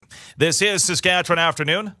This is Saskatchewan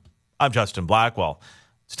Afternoon. I'm Justin Blackwell.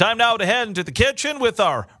 It's time now to head into the kitchen with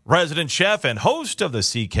our resident chef and host of the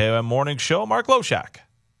CKOM Morning Show, Mark Loshak.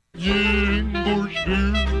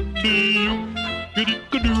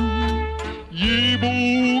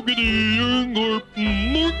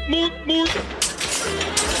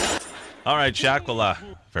 All right, Shaq, well,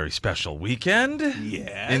 very special weekend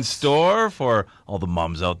in store for all the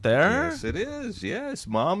moms out there. Yes, it is. Yes,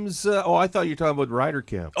 moms. I thought you were talking about Ryder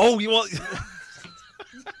Camp. Oh, well,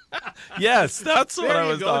 yes, that's what I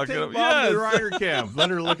was talking about. Mom to Ryder Camp.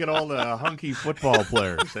 Let her look at all the hunky football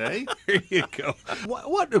players, eh? There you go.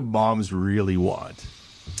 What do moms really want?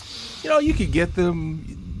 You know, you could get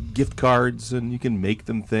them gift cards and you can make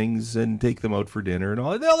them things and take them out for dinner and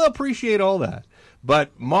all. They'll appreciate all that.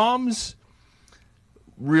 But moms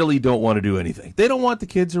really don't want to do anything. They don't want the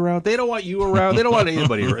kids around. They don't want you around. They don't want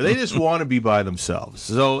anybody around. They just want to be by themselves.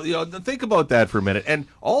 So, you know, think about that for a minute. And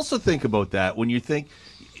also think about that when you think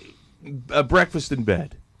breakfast in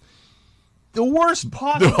bed. The worst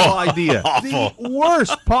possible idea. The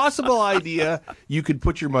worst possible idea you could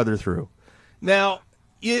put your mother through. Now,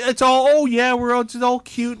 it's all, it's all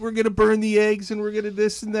cute. We're going to burn the eggs and we're going to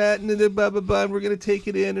this and that and then blah, blah, blah, and we're going to take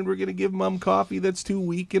it in and we're going to give mom coffee that's too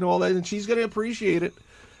weak and all that, and she's going to appreciate it.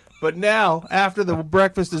 But now, after the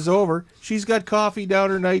breakfast is over, she's got coffee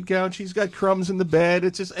down her nightgown. She's got crumbs in the bed.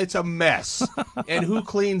 It's a mess. And who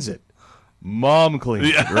cleans it? Mom cleans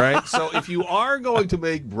it, right? So if you are going to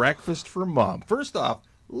make breakfast for mom, first off,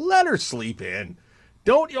 let her sleep in.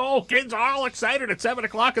 Don't kids are all excited at 7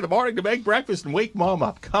 o'clock in the morning to make breakfast and wake mom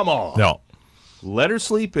up. Come on. No. Let her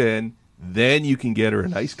sleep in. Then you can get her a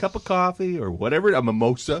nice cup of coffee or whatever, a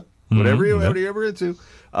mimosa, whatever you're into,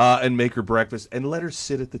 and make her breakfast and let her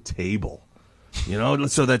sit at the table. You know,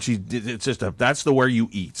 so that that's where you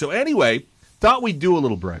eat. So anyway, thought we'd do a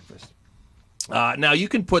little breakfast. Now, you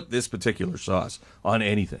can put this particular sauce on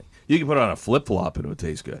anything. You can put it on a flip-flop and it would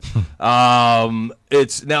taste good. Now,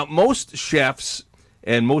 most chefs...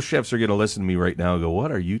 And most chefs are going to listen to me right now and go,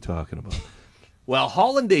 what are you talking about? Well,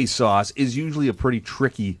 hollandaise sauce is usually a pretty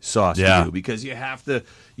tricky sauce to do because you have to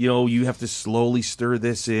slowly stir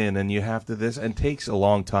this in and you have to and it takes a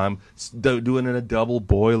long time doing it in a double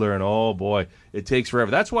boiler, and oh boy, it takes forever.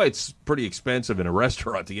 That's why it's pretty expensive in a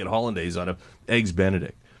restaurant to get hollandaise on a Eggs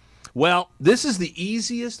Benedict. Well, this is the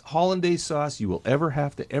easiest hollandaise sauce you will ever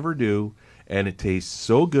have to ever do, and it tastes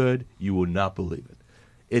so good you will not believe it.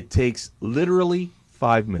 It takes literally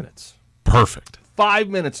 5 minutes. Perfect. 5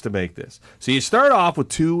 minutes to make this. So you start off with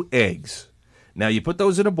 2 eggs. Now you put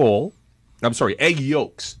those in a bowl. I'm sorry, egg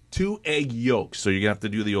yolks. 2 egg yolks. So you're going to have to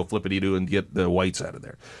do the old flippity-doo and get the whites out of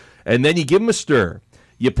there. And then you give them a stir.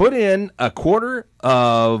 You put in a quarter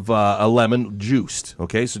of a lemon juiced.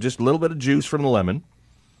 Okay, so just a little bit of juice from the lemon.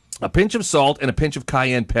 A pinch of salt and a pinch of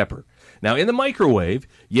cayenne pepper. Now, in the microwave,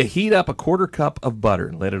 you heat up a quarter cup of butter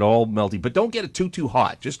and let it all melt. But don't get it too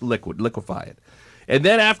hot. Just liquefy it. And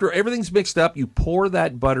then after everything's mixed up, you pour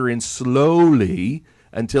that butter in slowly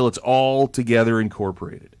until it's all together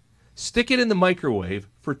incorporated. Stick it in the microwave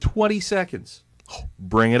for 20 seconds.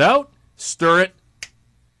 Bring it out, stir it.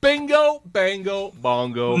 Bingo, bango,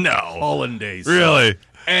 bongo. No. Hollandaise. Really?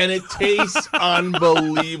 And it tastes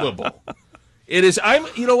unbelievable. It is.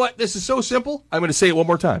 You know what? This is so simple. I'm going to say it one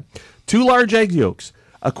more time. 2 large egg yolks,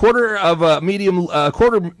 a quarter of a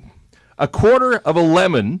quarter of a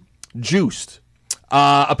lemon juiced.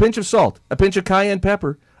 A pinch of salt, a pinch of cayenne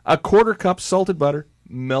pepper, a quarter cup salted butter,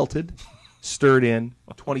 melted, stirred in,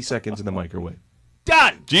 20 seconds in the microwave.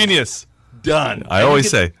 Done. Genius. Done. I always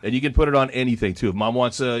say. And you can put it on anything, too. If mom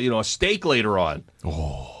wants a steak later on,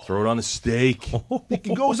 throw it on a steak.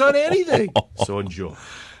 It goes on anything. So enjoy.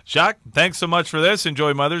 Shaq, thanks so much for this.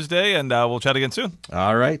 Enjoy Mother's Day, and we'll chat again soon.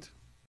 All right.